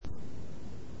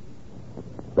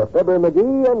the Fibber,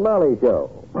 MCGee, and Molly Show.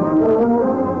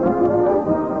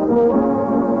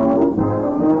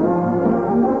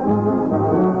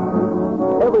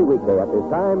 Every weekday at this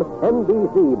time,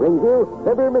 NBC brings you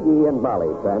Fibber, MCGee, and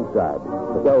Molly, transcribed.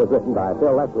 The show is written by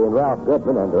Phil Leslie and Ralph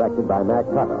Goodman and directed by Mac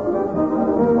Cotto.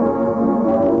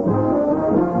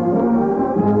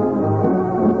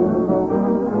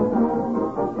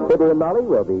 Fibber and Molly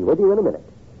will be with you in a minute.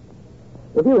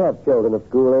 If you have children of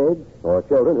school age or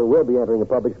children who will be entering a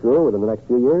public school within the next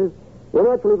few years, we're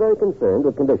naturally very concerned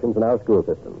with conditions in our school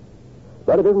system.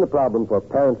 But it isn't a problem for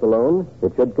parents alone.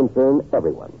 It should concern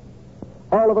everyone.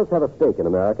 All of us have a stake in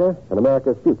America, and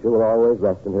America's future will always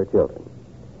rest in her children.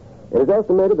 It is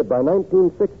estimated that by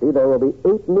 1960 there will be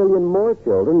 8 million more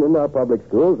children in our public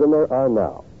schools than there are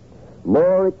now.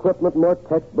 More equipment, more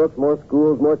textbooks, more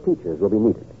schools, more teachers will be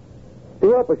needed. To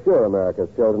help assure America's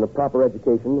children a proper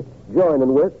education, join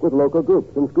and work with local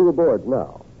groups and school boards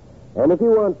now. And if you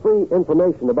want free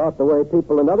information about the way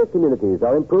people in other communities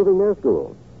are improving their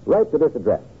schools, write to this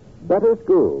address, Better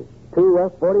Schools, 2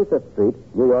 West 45th Street,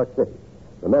 New York City.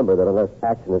 Remember that unless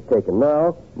action is taken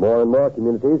now, more and more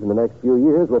communities in the next few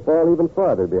years will fall even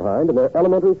farther behind in their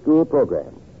elementary school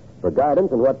programs. For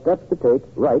guidance on what steps to take,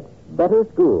 write Better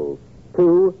Schools,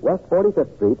 2 West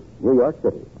 45th Street, New York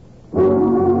City.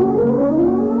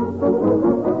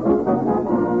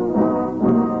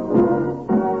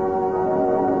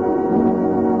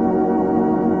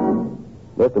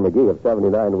 Mr. McGee of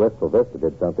 79 Wistful Vista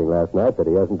did something last night that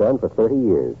he hasn't done for 30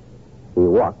 years. He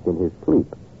walked in his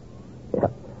sleep. Yeah.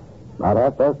 About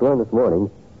 1:30 this morning,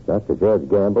 Dr. George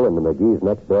Gamble and the McGee's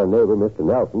next-door neighbor, Mr.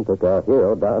 Nelson, took our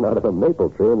hero down out of a maple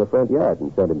tree in the front yard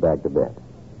and sent him back to bed.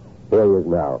 Here he is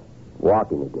now,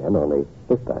 walking again, only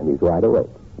this time he's wide awake.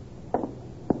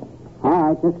 All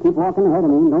right, just keep walking ahead of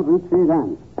me and don't reach for your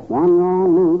gun. One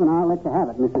wrong move and I'll let you have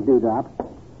it, Mr. Dewdrop.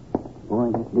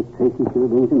 Boy, this Dick Tracy sure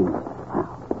brings him in.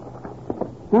 Wow.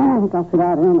 I think I'll sit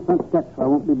out here on the front steps so I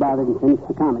won't be bothered and finish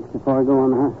the comics before I go on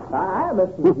the house. Hi,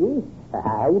 Mr. McGee.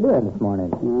 How you doing this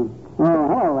morning? Oh,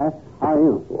 hello, Les. How are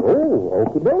you? Oh,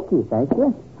 okie dokie, thank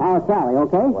you. How's Sally,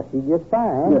 okay? Well, she's just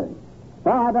fine. Good.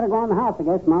 Well, I better go on the house, I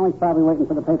guess. Molly's probably waiting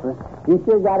for the paper. You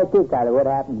sure got a kick out of what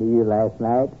happened to you last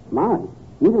night? Molly?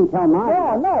 You didn't tell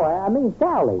Molly? No, I mean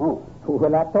Sally. Oh.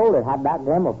 When I told her how Doc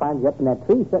Gamble finds you up in that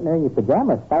tree sitting there in your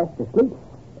pajamas fast asleep.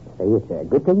 Say, it's a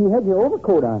good thing you had your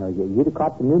overcoat on or you'd have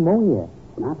caught the pneumonia.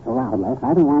 Not so loud, Les.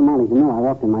 I don't want Molly to know I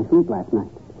walked in my sleep last night.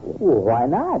 Well, why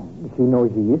not? She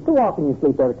knows you used to walk in your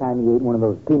sleep every time you ate one of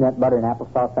those peanut butter and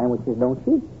applesauce sandwiches, don't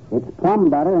she? It's plum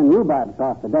butter and rhubarb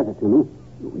sauce that does it to me.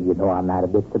 You know I'm not a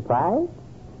bit surprised.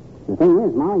 The thing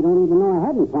is, Molly don't even know I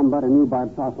had any plum butter and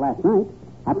rhubarb sauce last night.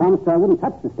 I promised her I wouldn't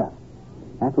touch the stuff.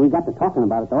 After we got to talking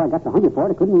about it, though, I got so hungry for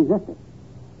it, I couldn't resist it.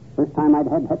 First time I'd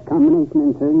had that combination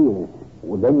in 30 years.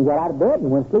 Well, then you got out of bed and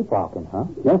went sleepwalking, huh?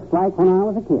 Just like when I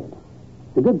was a kid.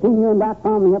 The good thing you and Doc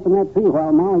found me up in that tree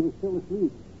while Molly was still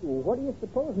asleep. Well, what do you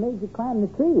suppose made you climb the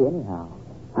tree, anyhow?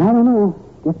 I don't know.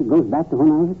 Guess it goes back to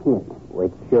when I was a kid. Well,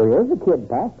 it sure is a kid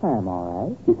pastime, all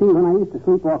right. You see, when I used to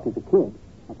sleepwalk as a kid,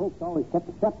 my folks always kept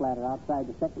a stepladder outside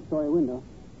the second-story window,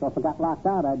 so if I got locked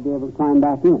out, I'd be able to climb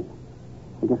back in.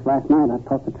 I guess last night I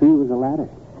thought the tree was a ladder.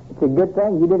 It's a good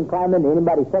thing you didn't climb into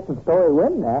anybody's second-story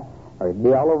window, or it'd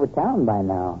be all over town by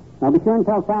now. Now, be sure and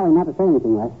tell Sally not to say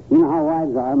anything, Les. You know how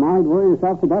wives are. Molly'd worry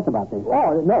herself to death about this.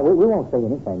 Oh, no, we won't say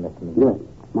anything, Mr. McGee. Good.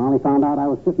 Molly found out I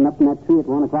was sitting up in that tree at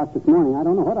 1 o'clock this morning. I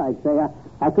don't know what I'd say.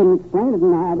 I couldn't explain it,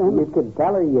 and I don't... You could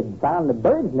tell her you'd found the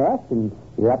bird's nest, and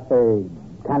you're up there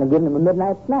kind of giving them a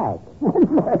midnight snack.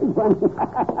 Very funny.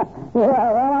 Yeah,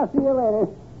 well, I'll see you later.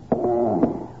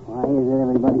 Why is it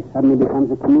everybody suddenly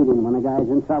becomes a comedian when a guy's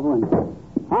in trouble? And...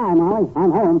 Hi, Molly.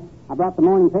 I'm home. I brought the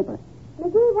morning paper.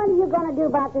 McGee, what are you going to do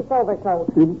about this overcoat?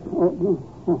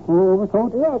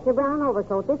 Overcoat? Yes, your brown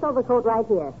overcoat. This overcoat right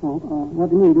here. What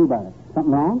do you mean do about it?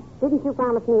 Something wrong? Didn't you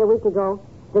promise me a week ago,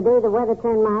 the day the weather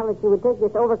turned mild, that you would take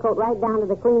this overcoat right down to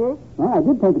the cleaners? Well, I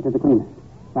did take it to the cleaners.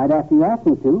 Right after you asked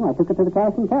me to, I took it to the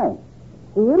cash and carry.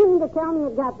 Do you mean to tell me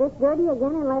it got this dirty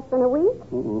again in less than a week?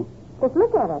 Just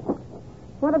look at it.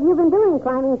 What have you been doing,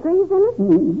 climbing trees in it?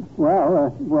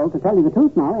 Well, to tell you the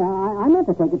truth, Molly, I meant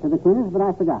to take it to the cleaners, but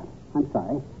I forgot. I'm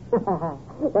sorry.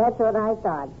 That's what I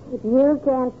thought. You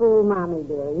can't fool Mommy,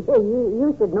 dearie.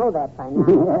 You should know that by now.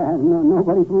 Yeah,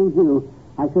 nobody fools you.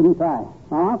 I shouldn't try.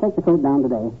 Well, I'll take the coat down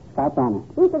today. Scout's honor.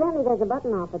 Incidentally, there's a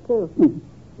button off it, too. Do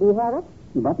you have it?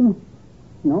 The button?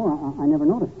 No, I never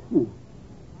noticed.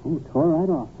 Oh, tore right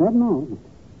off. Red nose.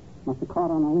 Must have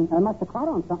caught on a link. Must have caught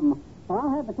on something. Well, I'll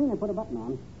have the cleaner put a button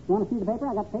on. You want to see the paper?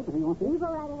 I got the paper here. You want to see You it? go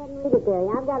right ahead and read it, dearie.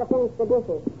 I've got to finish the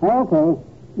dishes. Okay.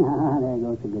 There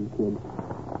goes a good kid.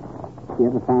 you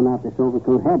ever found out this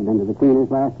overcoat had been to the cleaners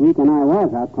last week, and I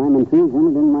was out climbing trees in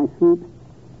it in my sleep.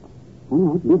 I don't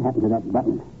know what did happen to that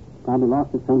button. Probably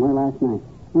lost it somewhere last night.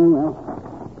 Oh, well.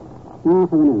 Now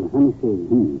for the news. Let me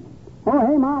see. Oh,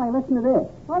 hey, Molly, listen to this.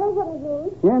 What is it,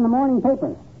 McGee? Here in the morning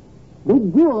paper.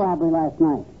 Big jewel robbery last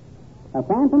night. A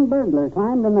phantom burglar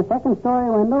climbed in the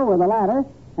second-story window with a ladder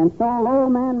and stole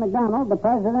old man McDonald, the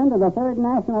president of the Third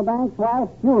National Bank's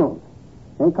wife's jewels.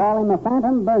 They call him a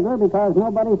phantom burglar because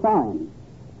nobody saw him.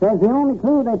 Says the only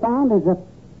clue they found is a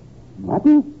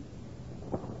button?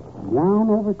 A brown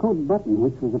overcoat button,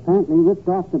 which was apparently ripped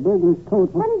off the burglar's coat.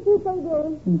 What did you say,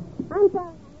 dearie? I'm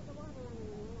sorry.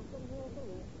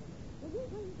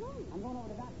 I'm going over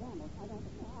to Doc Campbell.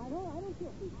 I don't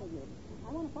feel too good.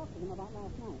 I want to talk to him about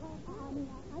last night.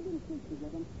 I didn't speak to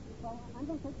him. So I'm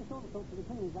going to take this overcoat to the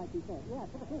cleaners, like you said. Yeah,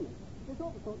 to the cleaners. This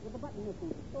overcoat with the button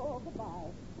missing. Oh,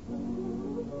 goodbye.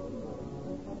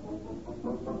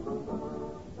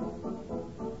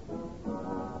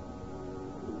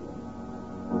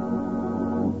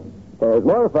 There's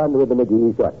more fun with the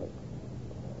MCGee shortly.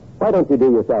 Why don't you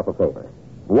do yourself a favor?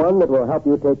 One that will help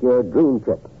you take your dream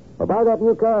trip. Or buy that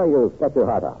new car you've set your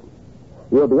heart on.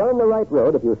 You'll be on the right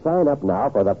road if you sign up now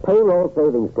for the payroll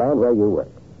savings plan where you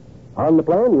work. On the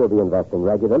plan, you'll be investing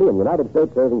regularly in United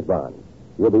States savings bonds.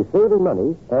 You'll be saving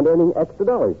money and earning extra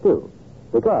dollars, too.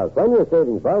 Because when your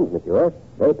savings bonds mature,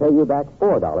 they pay you back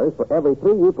 $4 for every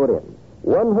 $3 you put in.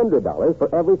 $100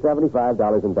 for every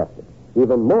 $75 invested.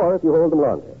 Even more if you hold them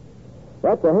longer.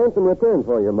 That's a handsome return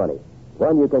for your money.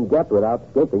 One you can get without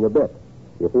skimping a bit.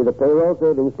 You see, the payroll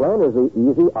savings plan is the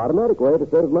easy, automatic way to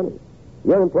save money.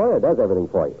 Your employer does everything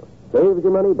for you. Saves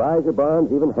your money, buys your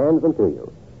bonds, even hands them to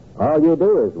you. All you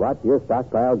do is watch your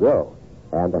stockpile grow.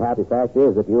 And the happy fact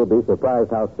is that you'll be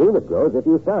surprised how soon it grows if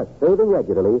you start saving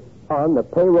regularly on the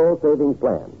payroll savings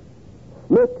plan.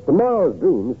 Make tomorrow's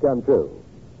dreams come true.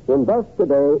 Invest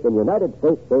today in United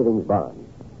States savings bonds.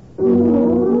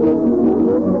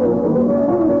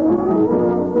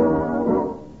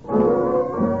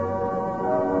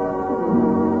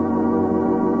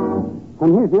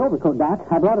 And here's the overcoat, Doc.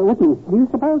 I brought it with me. Do you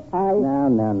suppose I... No.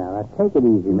 Now, take it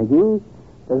easy, McGee.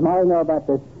 Does Molly know about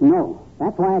this? No.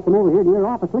 That's why I come over here to your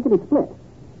office lickety-split.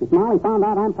 If Molly found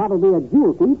out I'm probably a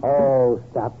jewel thief... Oh,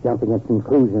 stop jumping at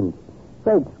conclusions.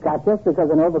 Say, Scott, just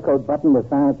because an overcoat button was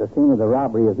found at the scene of the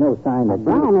robbery is no sign that... A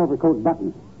brown overcoat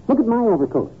button. Look at my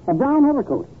overcoat. A brown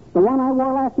overcoat. The one I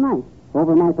wore last night.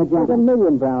 Over my pajamas. There's a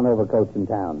million brown overcoats in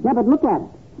town. Yeah, but look at it.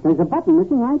 There's a button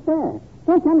missing right there.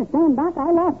 Don't you understand, Doc?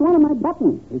 I lost one of my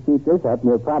buttons. You keep this up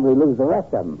and you'll probably lose the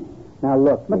rest of them. Now,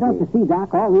 look, But don't you see,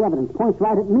 Doc, all the evidence points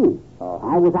right at me. Oh.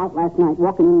 I was out last night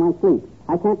walking in my sleep.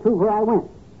 I can't prove where I went.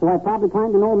 So I probably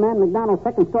climbed an old man McDonald's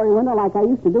second-story window like I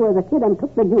used to do as a kid and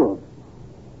took the jewels.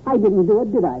 I didn't do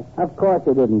it, did I? Of course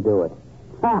you didn't do it.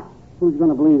 Ha! Who's going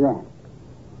to believe that?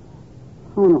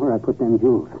 I don't know where I put them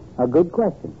jewels. A good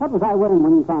question. What was I wearing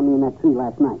when you found me in that tree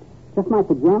last night? Just my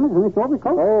pajamas and this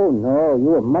overcoat? Oh, no,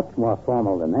 you were much more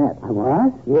formal than that. I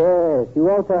was? Yes, you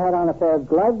also had on a pair of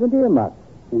gloves and earmuffs.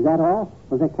 Is that all?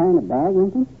 Was I carrying a bag or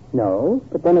anything? No,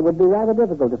 but then it would be rather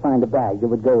difficult to find a bag that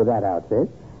would go with that outfit.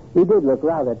 You did look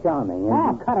rather charming.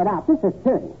 Oh, cut it out. This is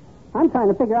serious. I'm trying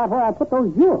to figure out where I put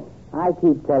those jewels. I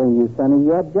keep telling you, Sonny,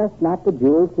 you're just not the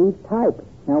jewel thief type.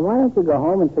 Now, why don't you go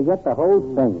home and forget the whole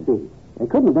thing? See, they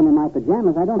couldn't have been in my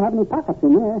pajamas. I don't have any pockets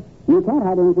in there. You can't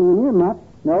hide anything in your muff.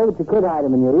 No, but you could hide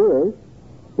them in your ears.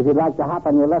 If you'd like to hop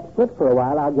on your left foot for a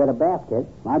while, I'll get a basket.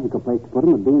 Logical place to put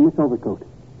them would be in this overcoat.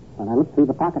 But I looked through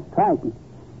the pockets twice, and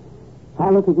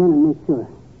I'll look again and make sure.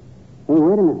 Hey,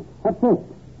 wait a minute. What's this?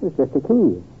 It's just a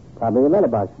key. Probably a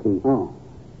letterbox key. Oh.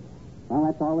 Well,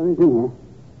 that's all there is in here.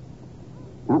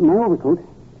 Not in my overcoat.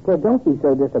 Well, don't be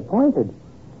so disappointed.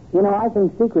 You know, I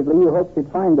think secretly you hoped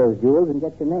you'd find those jewels and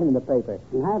get your name in the paper.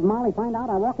 And have Molly find out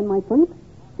I walk in my sleep?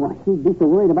 Why, she'd be so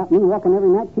worried about me walking every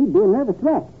night, she'd be a nervous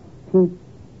wreck.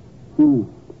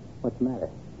 What's the matter?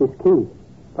 This key.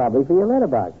 Probably for your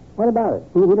letterbox. What about it?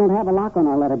 We don't have a lock on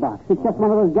our letterbox. It's just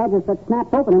one of those gadgets that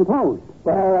snaps open and closed.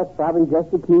 Well, that's probably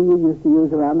just the key you used to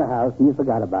use around the house, and you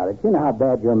forgot about it. You know how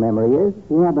bad your memory is.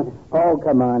 Yeah, but... Oh,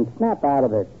 come on. Snap out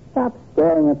of it. Stop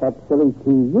staring at that silly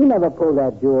key. You never pulled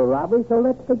that jewel robbery, so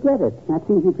let's forget it. That's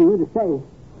easy for you to say.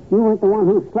 You weren't the one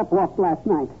who sleptwalked last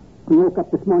night. You woke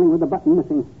up this morning with the button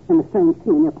missing and the strange key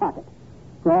in your pocket.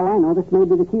 For all I know, this may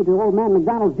be the key to old man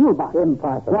McDonald's jewel box.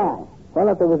 Impossible. Why? Well,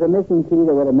 if there was a missing key,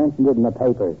 they would have mentioned it in the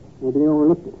papers. Maybe they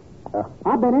overlooked it.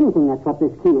 I'll bet anything that's what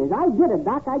this key is. I did it,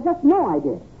 Doc. I just know I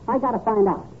did. I got to find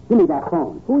out. Give me that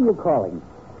phone. Who are you calling?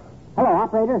 Hello,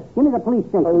 operator. Give me the police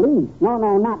station. Police? No,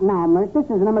 not now, Mert. This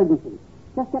is an emergency.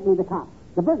 Just get me the cops.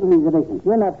 The burglary division.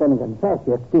 You're not going to confess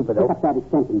you're stupid, Pick up that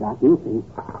extension, Doc. You'll see.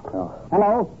 Oh.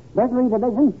 Hello? Burglary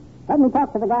division? Let me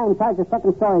talk to the guy in charge of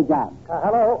second-story job.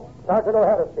 Hello. Sergeant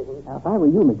O'Hara speaking. Now, if I were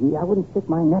you, McGee, I wouldn't stick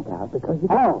my neck out because you...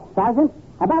 Hello, Sergeant.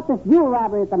 About this jewel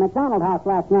robbery at the McDonald house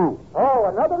last night. Oh,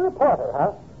 another reporter,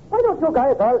 huh? Why don't you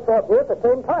guys all show up here at the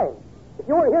same time? If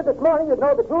you were here this morning, you'd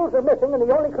know the jewels are missing, and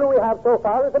the only clue we have so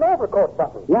far is an overcoat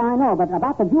button. Yeah, I know, but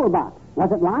about the jewel box.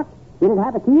 Was it locked? Did it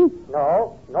have a key?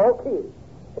 No key.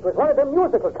 It was one of them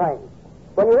musical kinds.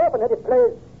 When you open it, it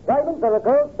plays Diamonds Are a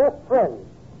Girl's Best Friend.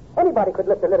 Anybody could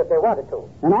lift the lid if they wanted to.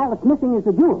 And all that's missing is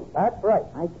the jewel. That's right.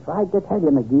 I tried to tell you,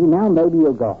 McGee. Now maybe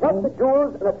you'll go. Just the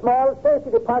jewels and a small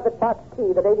safety deposit box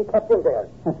key the lady kept in there.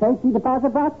 A safety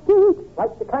deposit box key?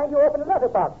 Like the kind you open a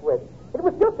letterbox with. It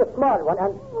was just a small one,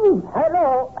 and...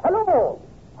 Hello!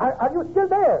 Are you still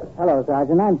there? Hello,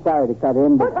 Sergeant. I'm sorry to cut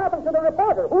in, What but... happened to the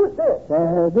reporter? Who's this?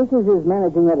 This is his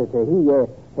managing editor.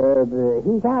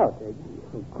 He's out.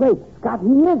 Great Scott,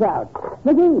 he is out.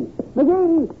 McGee!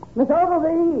 Miss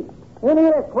Ogilvy! In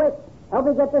here, quick. Help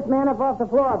me get this man up off the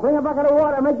floor. Bring a bucket of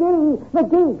water.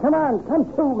 McGee! Come on. Come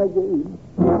to, McGee.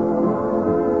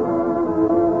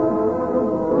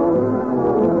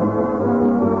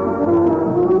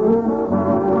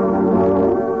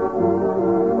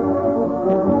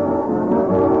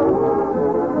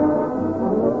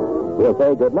 We'll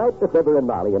say goodnight to Fibber and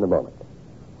Molly in a moment.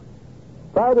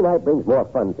 Friday night brings more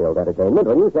fun-filled entertainment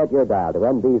when you set your dial to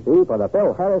NBC for the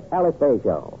Phil Harris-Alice Faye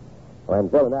Show. When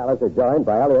Phil and Alice are joined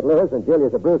by Elliot Lewis and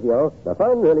Julius Abruzio, the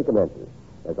fun really commences.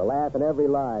 There's a laugh in every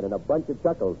line and a bunch of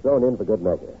chuckles thrown in for good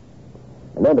measure.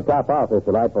 And then to top off this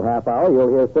delightful half hour, you'll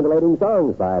hear scintillating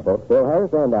songs by both Phil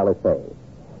Harris and Alice Faye.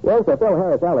 Yes, the Phil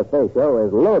Harris-Alice Faye Show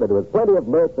is loaded with plenty of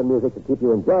mirth and music to keep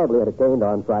you enjoyably entertained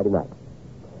on Friday night.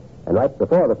 And right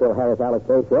before the Phil Harris-Alice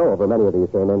Faye Show over many of these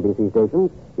same NBC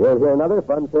stations, you'll hear another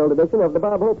fun-filled edition of the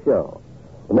Bob Hope Show.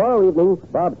 Tomorrow evening,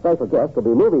 Bob's special guest will be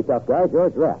movie tough guy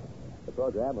George Raft. The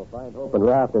program will find Hope and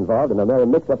Raft involved in a merry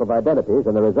mix-up of identities,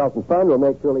 and the resultant fun will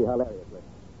make truly hilarious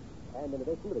listening. And in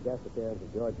addition to the guest appearance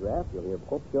of George Raft, you'll hear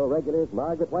Hope Show regulars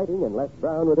Margaret Whiting and Les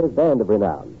Brown with his band of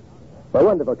renown. For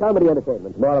wonderful comedy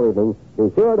entertainment tomorrow evening, be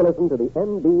sure to listen to the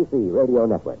NBC Radio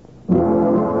Network.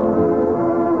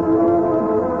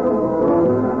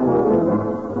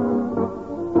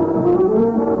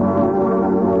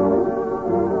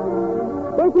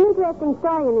 There's an interesting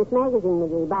story in this magazine,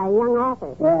 McGee, by a young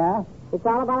author. Yeah? It's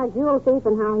all about a jewel thief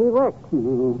and how he worked.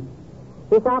 Mm-hmm.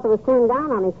 This author was turned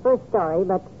down on his first story,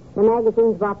 but the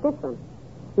magazine's bought this one.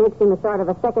 Makes him a sort of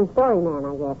a second-story man,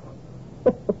 I guess.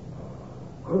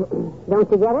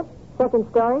 Don't you get it?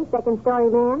 Second-story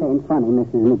man? Ain't funny,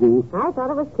 Mrs. McGee. I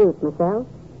thought it was cute myself.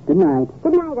 Good night.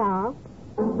 Good night, all.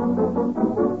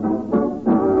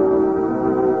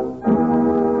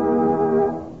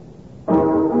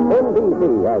 NBC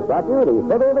has brought you the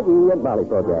Fibber, McGee, and Molly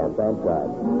program,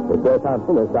 transcribed. With Joe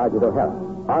Thompson as Sergeant O'Hara,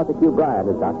 Arthur Q. Bryan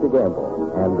as Dr.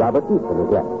 Gamble, and Robert Easton as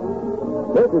guest.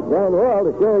 This is John Wall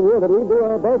assuring you that we do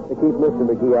our best to keep Mr.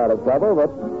 McGee out of trouble,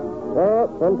 but, well,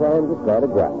 sometimes it's quite a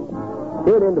grind.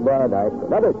 Tune in tomorrow night for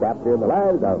another chapter in the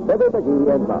lives of Fibber,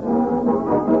 McGee, and Molly.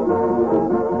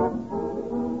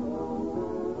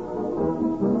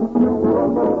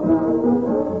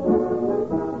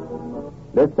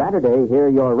 This Saturday, hear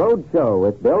your road show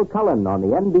with Bill Cullen on the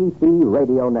NBC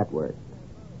Radio Network.